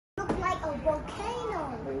a volcano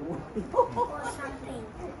or something.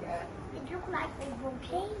 It looks like a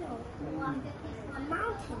volcano or a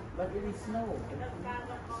mountain. But it is snow.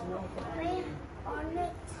 Snow. They on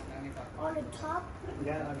it, on the top,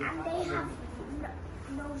 and they have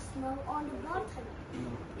no snow on the bottom.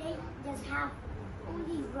 They just have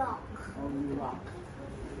only rock. Only rock.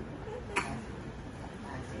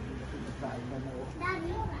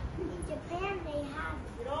 Daddy, in Japan they have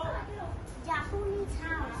Japanese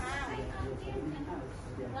house.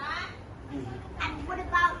 And what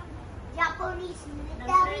about Japanese military?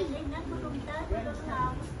 Daddy,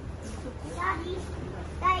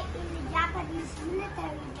 in the Japanese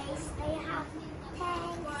military base they have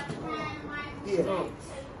tanks. Here,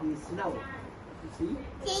 the snow. You see?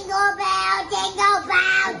 Jingle bell, jingle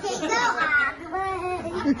bell, jingle bell.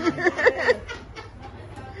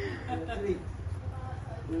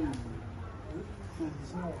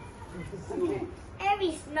 Snow.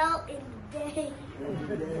 Every snow in the day.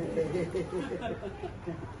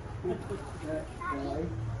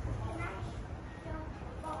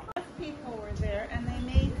 People were there and they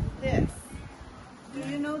made this. Do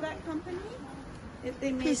you know that company?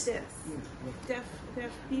 They made this. Deaf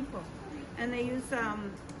people, and they use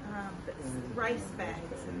rice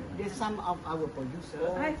bags. There's some of our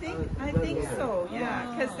producers. I think so. Yeah,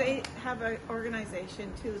 because they have an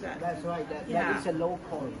organization too that. That's right. That is a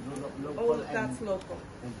local. Oh, that's local.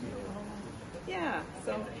 Yeah,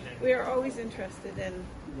 so we are always interested in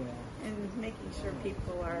making sure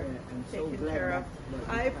people are taken care of.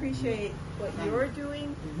 I appreciate what you're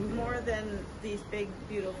doing more than these big,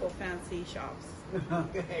 beautiful, fancy shops.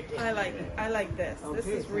 I like this. This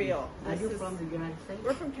is real. Are you from the United States?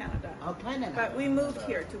 We're from Canada. Oh, Canada. But we moved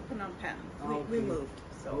here to Phnom Penh. We moved.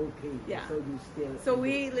 So yeah. So you still. So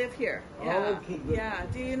we live here. Yeah. Okay. Good. Yeah.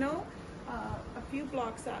 Do you know? A few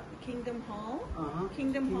blocks up, Kingdom Hall.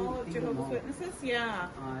 Kingdom Hall of Jehovah's Witnesses. Yeah,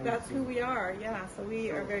 that's who we are. Yeah, so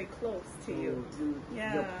we are very close to you.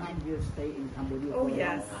 Yeah. Your plan you stay in Cambodia. Oh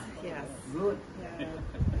yes, yes. Good. Yeah.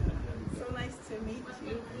 So nice to meet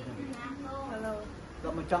you. Hello. ក៏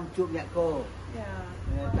មកចង់ជួបអ្នកគោ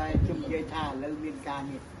Yeah. តែខ្ញុំនិយាយថាឥឡូវមានការ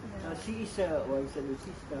នេះ She is the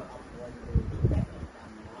sister of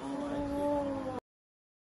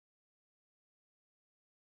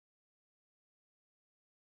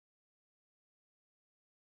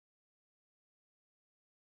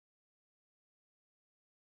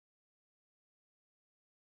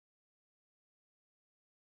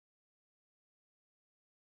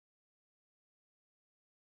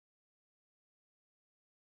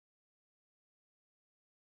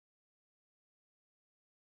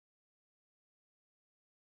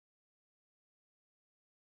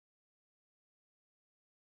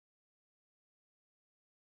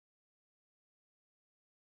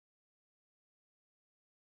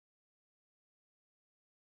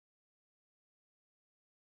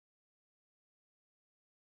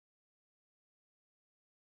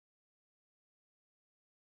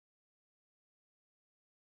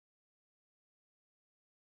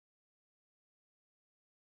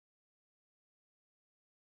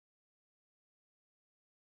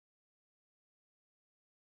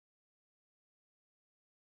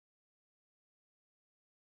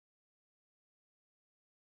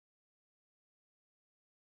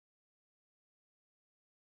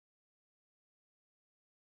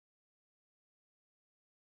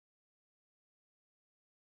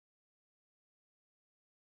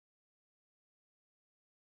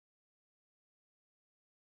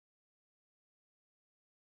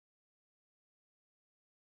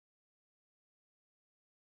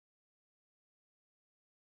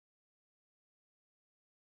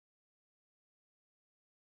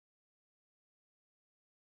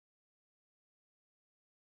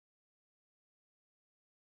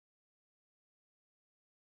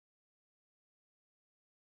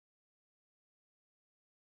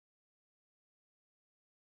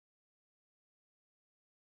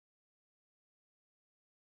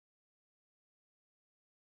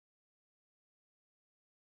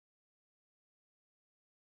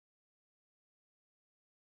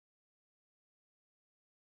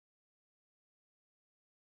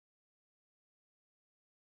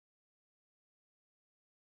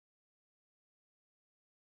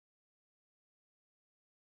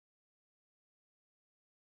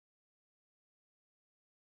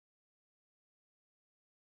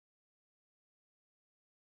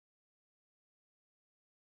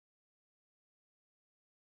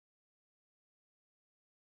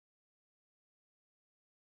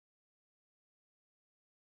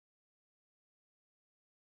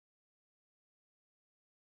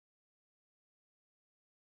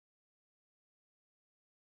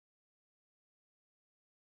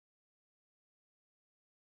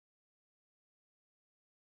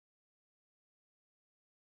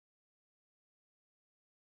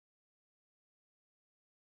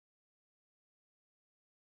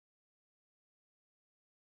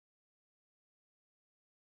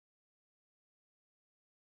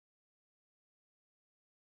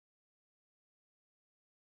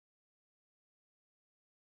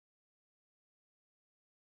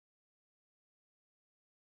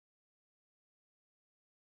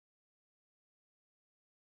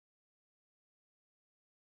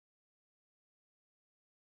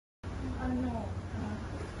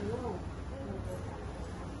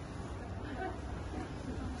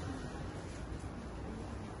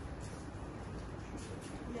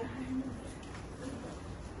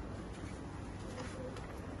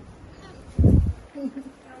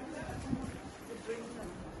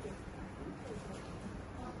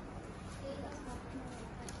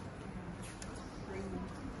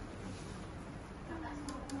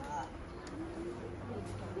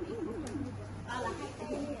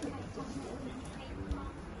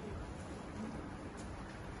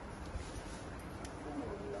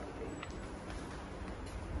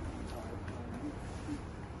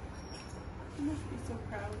must be so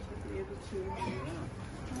proud to be able to.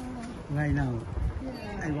 Right now,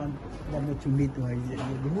 I want to meet the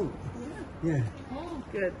book. Yeah. Oh,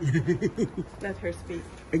 good. Let her speak.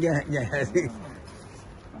 Yeah, yeah.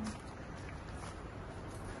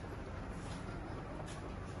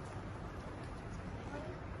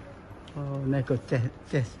 Này có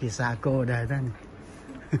chết visa cô đây đó.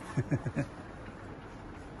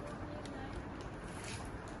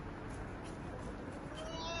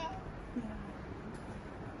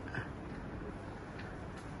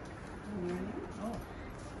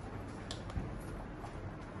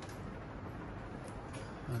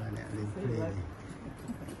 Nè, lên play.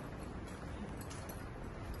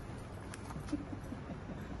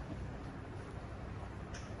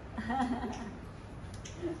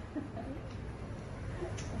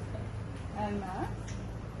 Anna?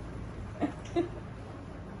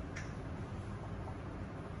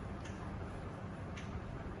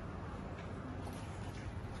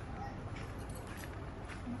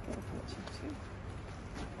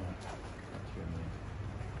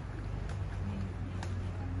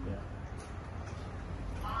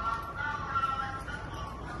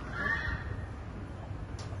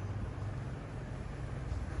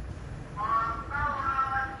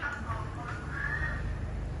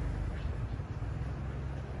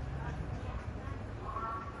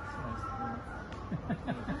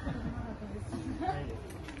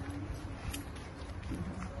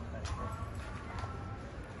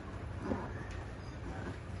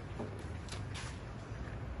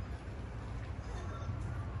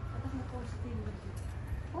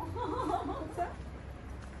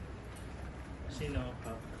 She know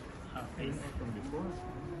her face from before.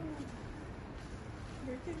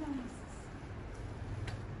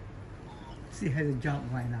 She has a job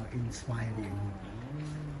right now, inspiring.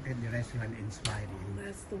 At the restaurant, inspiring.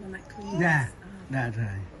 That's the one that cleans. Yeah, that's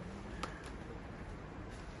right.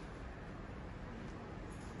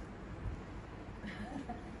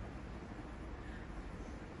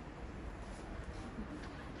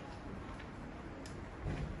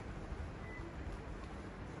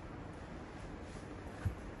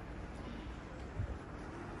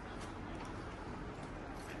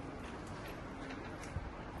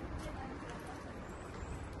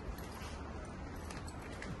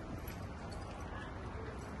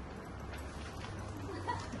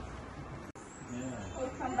 We'll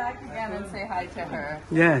come back again and say hi to her.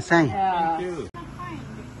 Yeah, thank you. Yeah. Thank you.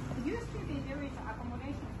 It used to be there is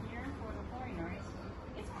accommodation here for the foreigners.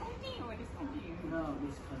 It's continued or discontinued? No,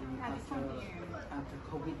 this coming after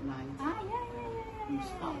COVID-19. Yeah.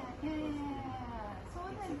 Stop. So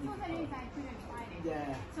the reason I couldn't find it.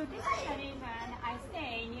 Yeah. So this is the reason I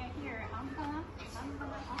stay near here, Ankara.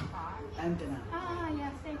 Antenna.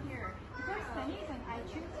 Yeah, stay here. Because the reason I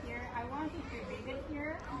choose here, I wanted to visit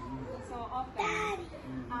here so often.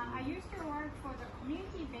 I used to work for the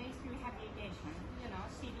community-based rehabilitation,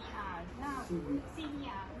 CDR, now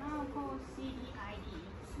CDR, now called CDID,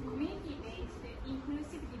 community-based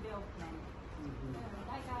inclusive development.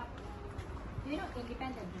 Like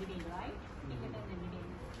independent living, right? Independent living.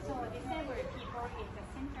 So disabled people is the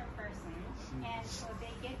center person, and so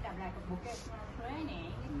they get vocational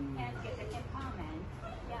training and get the empowerment.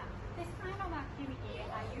 Yeah, this kind of activity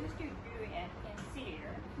I used to do it in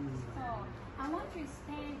Syria. So I want to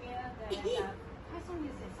stay where the person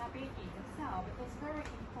with disability themselves is very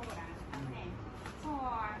important. Okay. So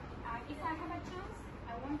if I have a chance, I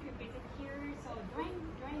want to visit here. So during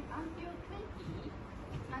until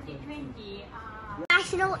 2020.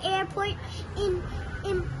 National airport in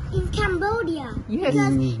Cambodia. Yes.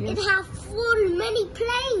 Because it has full many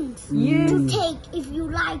planes to take if you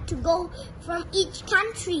like to go from each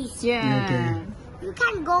country. Yeah. Okay. You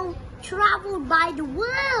can go travel by the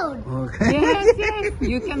world. Okay. Yes.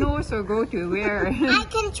 You can also go to where? I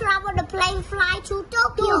can travel the plane fly to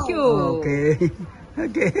Tokyo. Tokyo. Okay.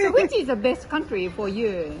 Okay. So which is the best country for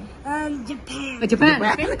you? Japan. Japan.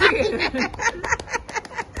 Thank you.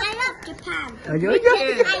 I love Japan. time. Oh, you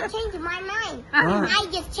I changed my mind. I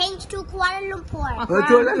just changed to Kuala Lumpur.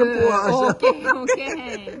 Kuala Lumpur.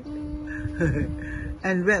 Okay.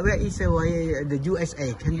 And where is the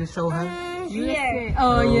USA? Can you show her? Here.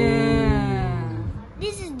 Oh, yeah.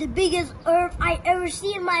 This is the biggest Earth I ever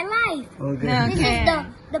see in my life. Okay. This is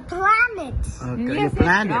the planet. Okay. Yes, The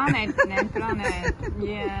planet. planet.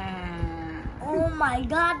 Yeah. Oh my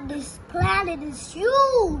God, this planet is huge.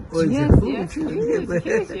 Oh, it's Yes, huge.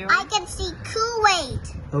 huge. I can see Kuwait.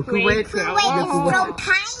 Oh, Kuwait. Kuwait is so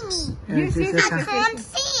tiny. Yes, I can't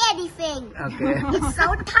see anything. Okay. It's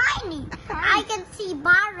so tiny. I can see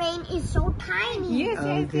Bahrain is so tiny. Yes,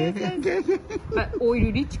 Okay. But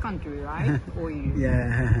oil-rich country, right? Oil.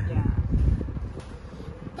 Yeah.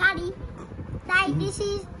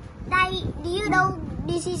 Daddy, do you know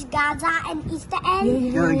this is Gaza and Easter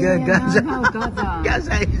End? Gaza. Gaza.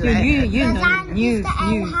 Gaza is You Gaza know, and news. Easter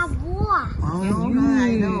End have war. Oh,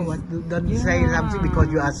 I know. But don't say something because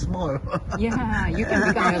you are small. Yeah, you can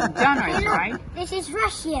become a journalist, right? This is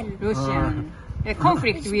Russian. Russian. A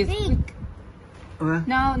conflict It's with big.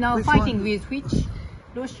 now Which fighting one? with which?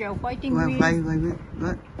 Russia fighting Well, with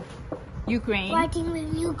what? Ukraine. Fighting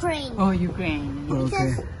with Ukraine. Oh, Ukraine. Okay.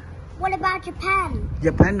 Because what about Japan?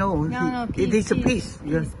 Japan, no. No, It is a peace.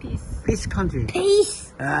 Peace country.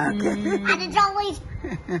 Peace. Okay. And it's always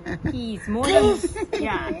Peace more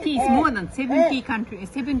than peace more than 70 countries,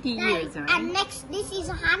 70 years, And right? next, this is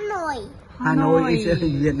Hanoi. Hanoi is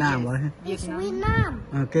in Vietnam, right? It's Vietnam.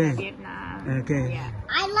 Okay. Vietnam. Okay. Yeah.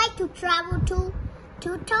 I like to travel to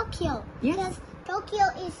Tokyo. Yes. Because Tokyo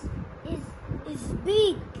is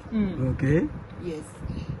big. Okay. Yes.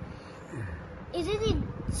 Isn't it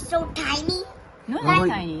so tiny? Not Oh,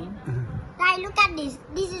 tiny. Like, look at this.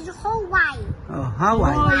 This is Hawaii. Oh,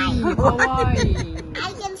 Hawaii. Hawaii.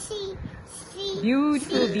 I can see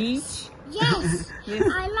Beautiful see- beach. Yes. Yes.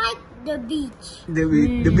 I like the beach. The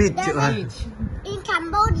beach. Beach. In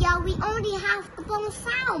Cambodia, we only have Kampong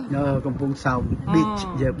Sam. No, Kampong Sao beach.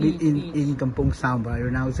 Oh, Yeah, beach, in beach. in Kampong Sao, right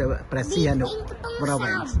now it's a Presiano Beach in Kampong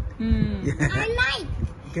province. Mm. Yeah. I like.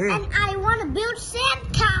 Okay. And I want to build sand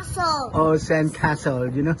castle. Oh, sand castle.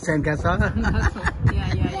 You know sand castle? Yeah.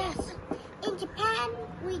 Yes. In Japan,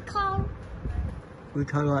 we call We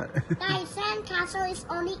call what? like sand castle is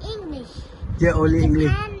only English. Yeah, only English.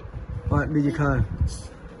 Japan, What do you call?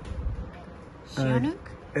 Sihanouk?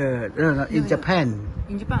 No. In Japan.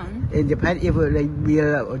 In Japan? In Japan, if they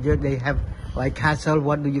build or just they have like castle,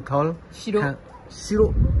 what do you call? Shiro.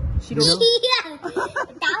 Shiro. Shiro. yeah,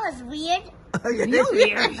 that was weird. You're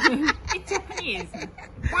weird. It's Japanese.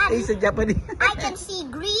 Daddy, It's a Japanese. I can see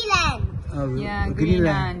Greenland. Oh, Yeah,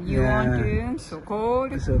 Greenland. You Yeah. want to? So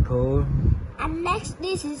cold. So cool. And next,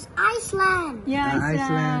 this is Iceland. Yeah,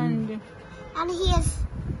 Iceland. Iceland. And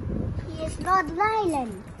here's Northern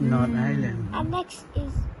Ireland. North Island. And next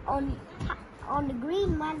is on the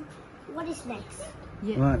green one. What is next?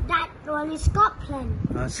 Yeah. What? That one is Scotland.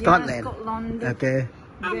 Scotland. Yeah, Scotland. Okay.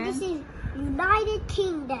 And Then- this is United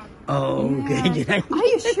Kingdom. Oh, okay. Yeah. Are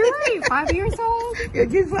you sure? You're 5 years old? You're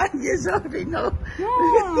just 5 years old, you know.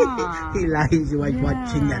 Yeah. He likes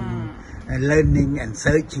watching and learning and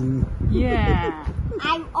searching. Yeah.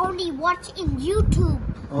 I'm only watching YouTube.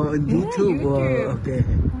 Oh, on YouTube. YouTube. Oh, okay.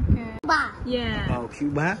 Okay. Cuba. Yeah. Oh,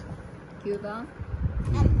 Cuba. Cuba.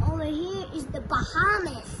 And over here is the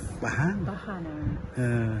Bahamas. Bahamas. Bahana.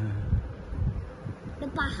 The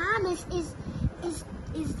Bahamas is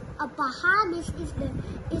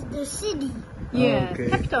the city. Yeah. Okay.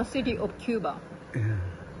 Capital city of Cuba.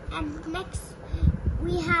 And next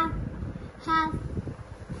we have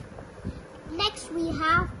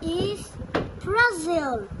is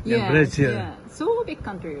Brazil. Yeah, Brazil. Yeah. So big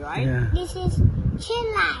country, right? Yeah. This is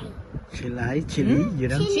Chile. Chile, you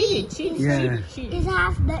know. Chile. Yeah. It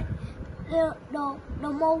has the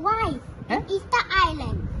more white. Huh? Easter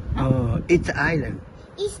Island. Oh, it's island.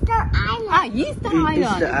 Easter Island. Ah, Easter Island.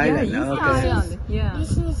 Easter Island, Yeah, Easter okay. Island. Yeah.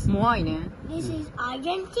 This is Moai, ne?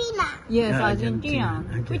 Argentina. Yes, Yeah, Argentina.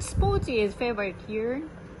 Argentina. Okay. Which sport is favorite here?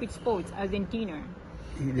 Which sports? Argentina.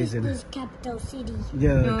 It This is is capital city.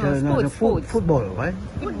 yeah, No, sports. football, right?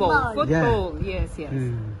 Football. Football. Yes.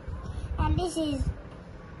 And this is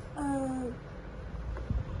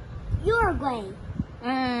Uruguay.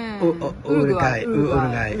 Uruguay.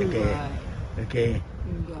 Okay.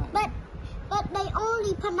 But they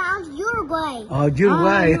only pronounce Uruguay. Oh,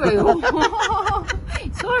 Uruguay.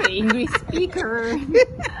 Sorry, English speaker.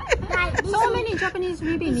 Like, this So is- many Japanese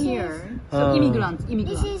living this here. Oh. So immigrants.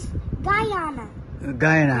 This is Guyana.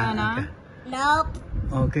 Guyana. Guyana. Nope.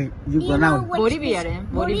 Okay. You Do go you know now. which Bolivia, is then.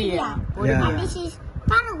 Bolivia. Bolivia. And this is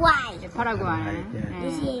Paraguay. Paraguay. Yeah.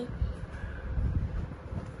 This is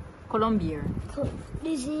Colombia.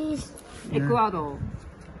 This is Ecuador.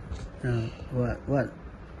 What?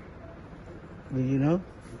 Do you know?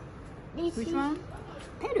 this Which is one?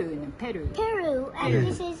 Peru. Peru, and Yeah.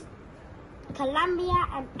 this is Colombia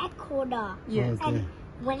and Ecuador, Yes. Okay. and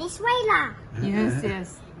Venezuela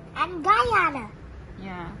Yes. and Guyana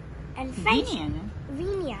Yeah. and French Guinea.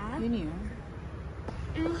 Guinea.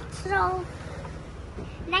 So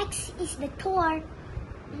next is the tour.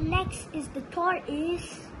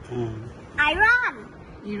 Is Iran.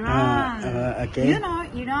 Iran. Okay. You know,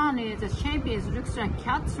 Iran is the shape looks like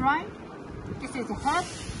cats, right? This is head.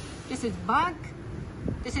 This is back.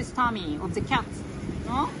 This is tummy of the cat.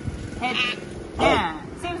 No? Head. Yeah.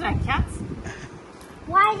 Seems like cats.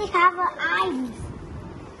 Why they have eyes?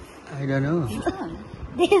 I don't know.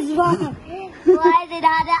 This one. Why they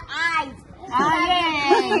have the eyes?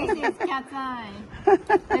 Yeah. This is cat's eye.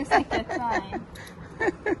 Looks like cat's eye.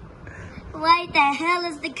 Why the hell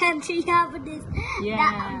is the country having this?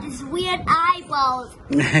 Yeah. This weird eyeballs.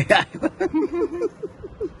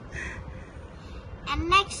 And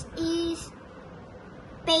next is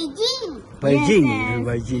Beijing. Beijing. Yes.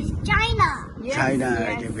 Beijing. China. Yes, China.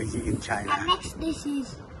 yes. Okay, Beijing in And China. next this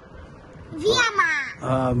is Myanmar.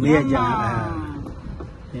 Myanmar.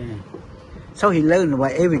 Yeah. So he learned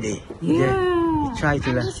about every day. Yeah. He tried to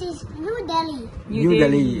And learn. this is New Delhi. New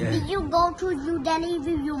Delhi. Did you go to New Delhi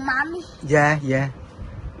with your mommy? Yeah.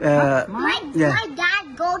 My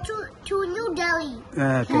dad go to New Delhi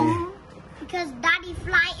Okay. because daddy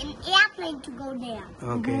fly an airplane to go there.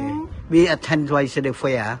 Okay. We attend twice the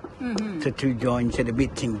fair to join the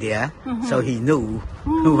meeting there. So he knew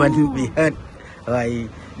when we heard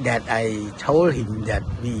that I told him that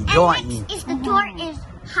we And join next is the tour is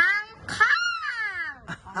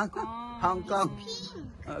Hong Kong. Hong Kong. Pink.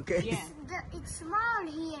 Okay. Yeah. It's small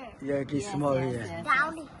here. Yeah, it's small here.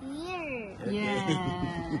 Down here.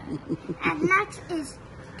 Yeah. And next is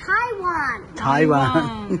Taiwan.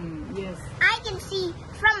 Taiwan. Yes. I can see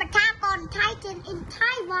from Attack on Titan in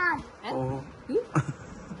Taiwan. Oh.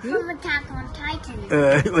 From Attack on Titan.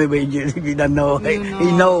 Maybe you don't know. You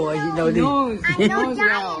He know. know this. Knows. I know Knows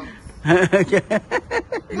well. giants.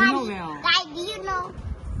 You know well.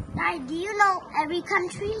 Dad, do you know every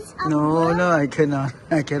countries of the No, world? no, I cannot.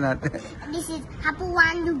 This is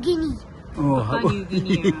Papua New Guinea. Oh, New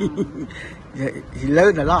Guinea. yeah, he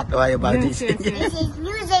learned a lot about Yes, this. yes, yes. This is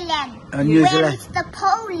New Zealand. New Where Zealand. is the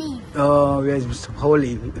pole? Oh, where's Mr.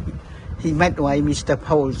 Polly? He met Mr.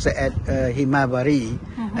 Paul at Himabari,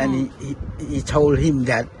 and he told him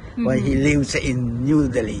that why he lives in New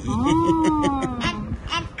Delhi. Oh.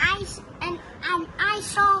 And I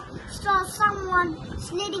saw someone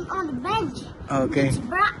sitting on the bench. Okay.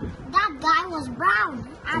 That guy was brown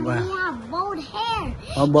and Wow. he had bald hair.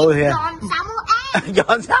 Oh, bald hair. John Samuel.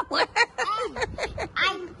 John Samuel.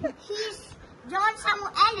 He's John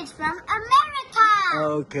Samuel is from America.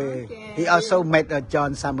 Okay. He also met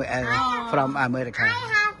John Samuel from America. I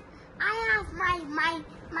have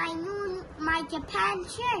my Japan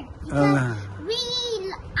shirt because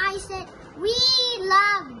I said we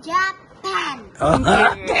love Japan.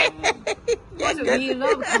 Okay. Also, we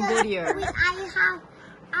love Cambodia.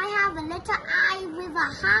 I have a letter I with a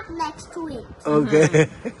heart next to it. Okay.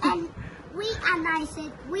 And I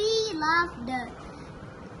said we love the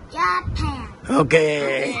Japan.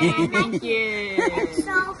 Okay. Thank you.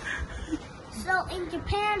 So in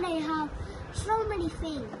Japan they have so many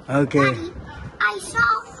things. Okay. Daddy, I saw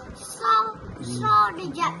the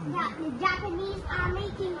Japanese are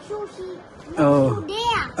making sushi next to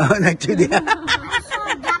there. Oh, next to there. I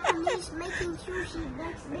saw Japanese making sushi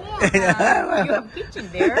next there. You have a kitchen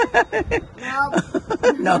there? No.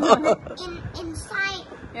 No.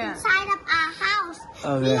 Inside of our house,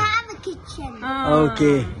 we have a kitchen.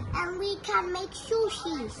 Okay. And we can make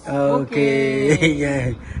sushis. Okay.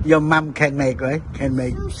 Yeah. Your mom can make, right? Can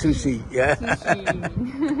make sushi. Yeah.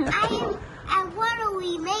 And what do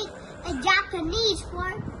we make a Japanese for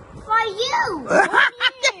you?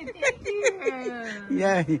 Thank you.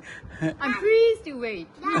 Yeah. I'm pleased to wait.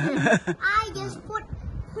 I just put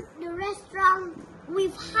the restaurant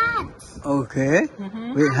with hats. Okay.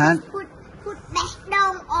 We had Put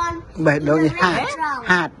backdong on bed dong the is hat. restaurant.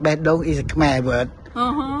 Hat. Bed dong is a Khmer word.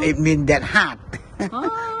 It means that hat.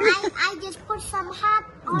 I just put some hat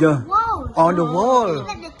on Yeah. the wall. On the wall.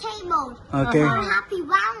 Even the table. Okay. For Happy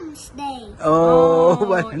Valentine's Day.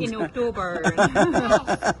 Oh, In October. And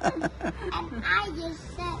I just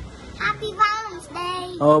said Happy Valentine's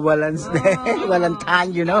Day. Oh, Valentine's Day. Valentine,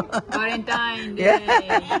 you know. Valentine's Day.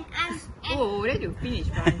 And Oh, already finished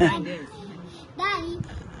Valentine's Day. Daddy,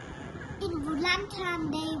 in Valentine's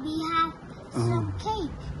Day we have some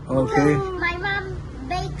cake. Okay. My mom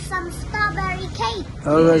bake some strawberry cake.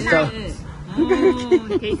 Oh, so,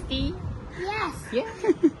 Tasty. Yes. Yeah.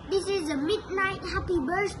 This is a midnight happy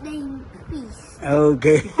birthday piece.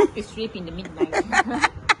 okay. To sleep in the midnight.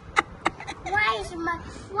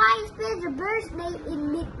 Why is there a birthday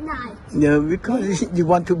in midnight? No, because you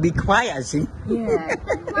want to be quiet, I think. Yeah.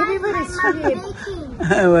 But why is my mom baking?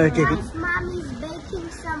 Okay. Why is mommy's baking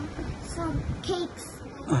some cakes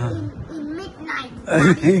in midnight?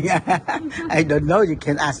 I don't know. You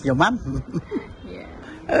can ask your mom. Yeah.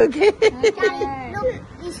 Okay. Daddy, look,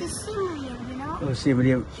 this is Simriam, you know? Oh,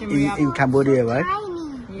 Simriam Simriam. in Cambodia, So right? tiny.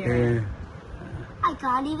 Yeah. I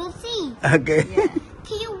can't even see. Okay. Yeah.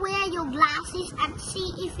 Can you wear your glasses and see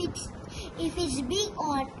if it's big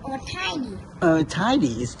or tiny?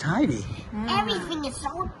 Tiny. It's tiny. Everything is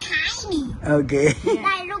so tiny. Okay.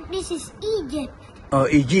 Like, look, this is Egypt. Oh,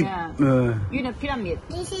 Egypt. Yeah. You know pyramid.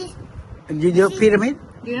 This is You know pyramid?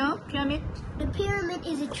 You know pyramid? the pyramid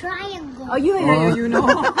is a triangle. Oh, you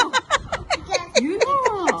know. Because You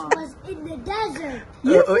know. it was in the desert.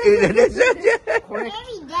 In the desert. Correct.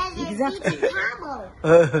 Every desert Exactly. needs a camel.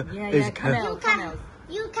 Yeah.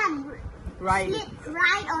 You can Right.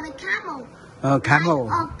 ride on a camel. Oh, camel.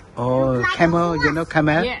 Oh, Like a camel. You horse. know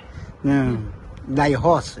camel? Yeah. Like a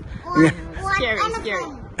horse. Or, Yeah. or Scary, an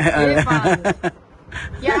scary. elephant.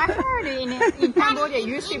 Yeah, I heard in Cambodia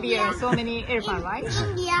used to be so many elephants, right?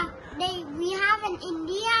 India, we have an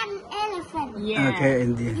Indian elephant. Yeah. Okay,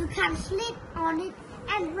 India. You can sit on it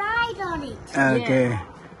and ride on it. Okay.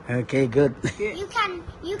 Okay, good. You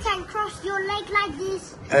can cross your leg like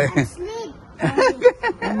this Uh. and slid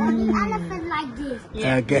on the elephant like this.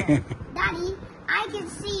 Yeah. Okay. Daddy, I can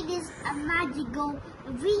see this magical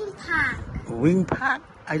green park. Wing Park?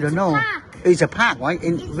 I don't It's a know. park. It's a park, right?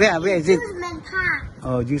 Where is it? Amusement park.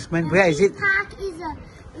 Oh, Usman. The Where is theme it? Park is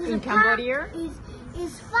In a Cambodia? Park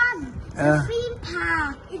is fun. Uh. The theme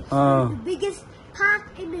park. It's Oh. the biggest park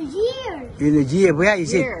in the year. In the year. Where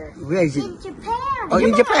is it? Where? Where is it? In Japan. Oh,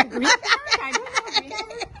 in Japan. Green Park? I don't know.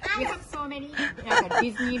 We have so many, like a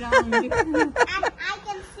Disneyland. And I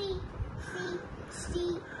can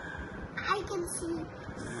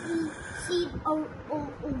see a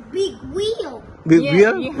big wheel. Big Yeah,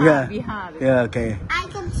 wheel? we have. Yeah, okay. I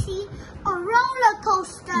can see a roller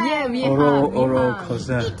coaster. Yeah, we Roller have.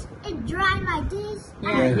 coaster. It drives like this. Yeah,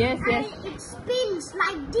 and, yes. and it spins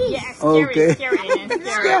like this. Yeah, scary, Okay. scary, and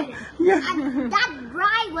scary. Yeah. And that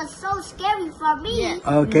ride was so scary for me. Yeah.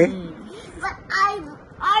 Okay. But I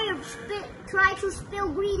tried to spill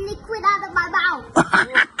green liquid out of my mouth.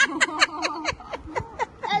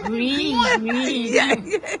 Green. Yeah.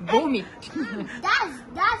 Vomit.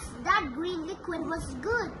 That green liquid was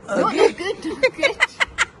good. Good, good.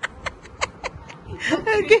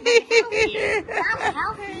 Okay. That's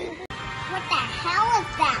healthy. What the hell is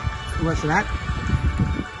that? What's that?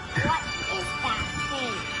 What is that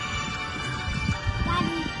thing?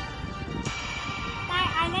 Daddy,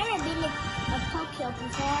 I never been to Tokyo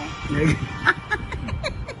before.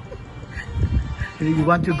 You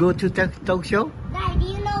want to go to Tokyo? Daddy, do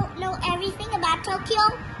you know everything about Tokyo?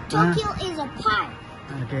 Tokyo is a park.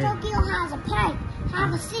 Okay. Tokyo has a park,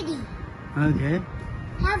 have a city, Okay.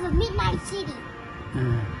 have a midnight city.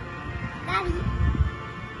 Daddy,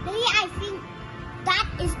 I think that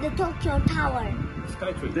is the Tokyo Tower.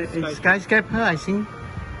 The skyscraper, I think.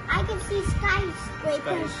 I can see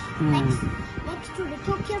skyscrapers next to the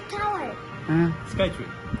Tokyo Tower.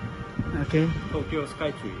 Skytree. Okay. Tokyo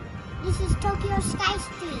Skytree. This is Tokyo Sky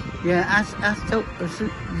Street. Yeah, ask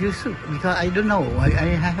you should, because I don't know. I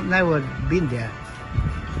have never been there.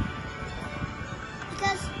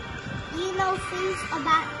 Because you know things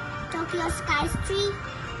about Tokyo Sky Street.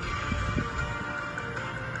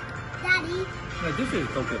 Daddy, No, this is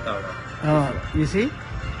Tokyo Tower. Oh, you see?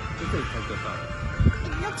 This is Tokyo Tower.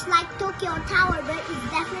 it looks like Tokyo Tower, but it's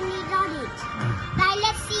definitely not it. Now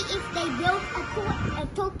let's see if they built a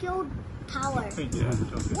Tokyo Tower. Yeah,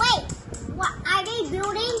 Tokyo. Wait, what are they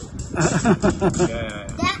building? Yeah.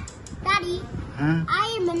 Daddy, Huh?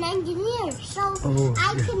 I am an engineer, so Oh,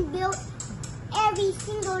 I yeah. can build every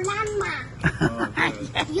single landmark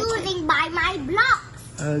Okay. using by my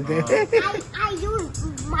blocks. Okay. I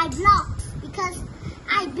use my blocks because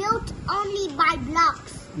I built only by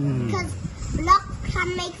blocks. Because blocks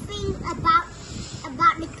can make things about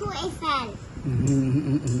the Tour Eiffel.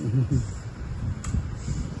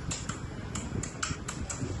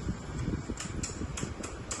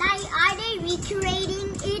 Are they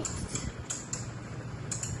recreating it?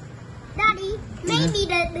 Daddy, maybe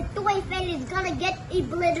the Tour Eiffel is gonna get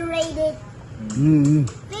obliterated.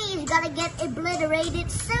 They is gonna get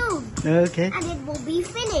obliterated soon. Okay. And it will be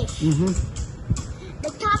finished. Mm-hmm. The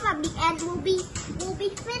top public and will be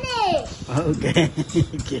finished. Okay.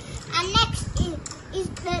 Okay. And next is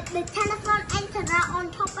the telephone antenna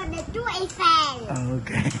on top of the Tour Eiffel.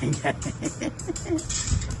 Okay.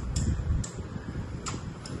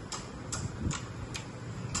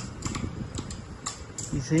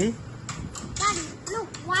 You see? Daddy, look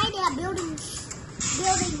why they are building this.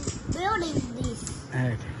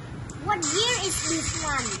 Okay. What year is this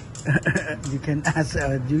one? You can ask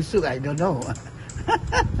Yusuf, I don't know.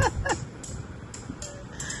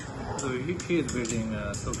 So he is building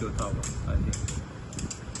Tokyo Tower, I think.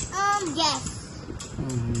 Yes.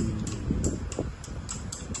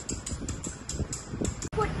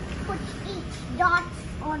 Put each dot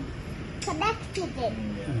on connected it.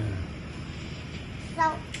 So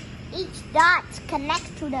each dot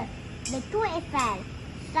connect to the Tour Eiffel.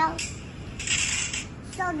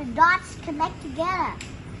 So the dots connect together.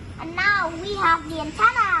 And now we have the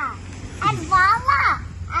antenna. And voila!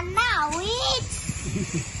 And now it's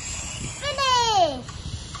finished.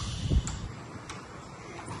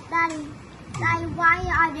 Daddy, why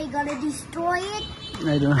are they gonna destroy it?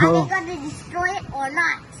 I don't Are know. they gonna destroy it or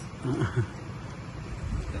not?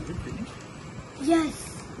 Yes.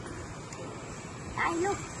 I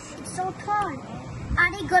look, it's so tall.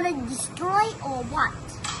 Are they gonna destroy or what?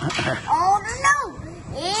 Oh no!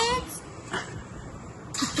 It's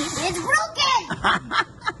broken!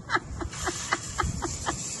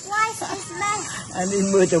 Why is this mess? Anh đi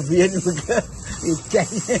mưa tập viên một cái chạy.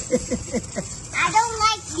 I don't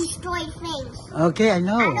like destroyed things. Okay, I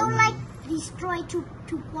know. I don't like destroy to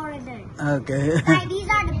foreigners. Okay. Like these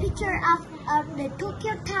are the picture of the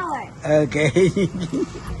Tokyo Tower. Okay.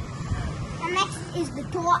 And next is the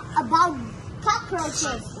tour about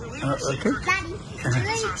cockroaches. Okay. Daddy, let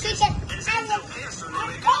me pick it.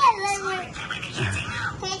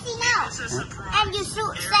 Fancy now. And you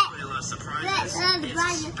shoot that. Let's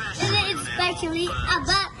especially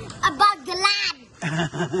about the land.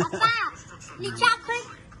 About Lycha,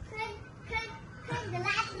 can the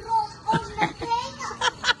land roll on the thing?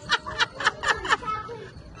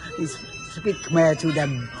 Speak Khmer to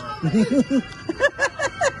them.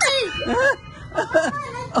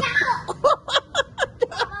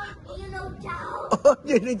 You know, Chow. Oh,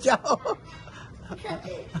 you know, Chow.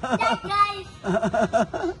 That guys.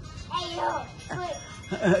 Hey, yo, quick.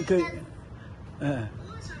 Good.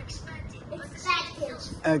 Expected.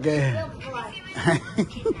 Okay. Good boy.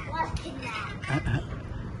 What's kidnapped?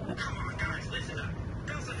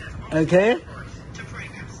 Okay.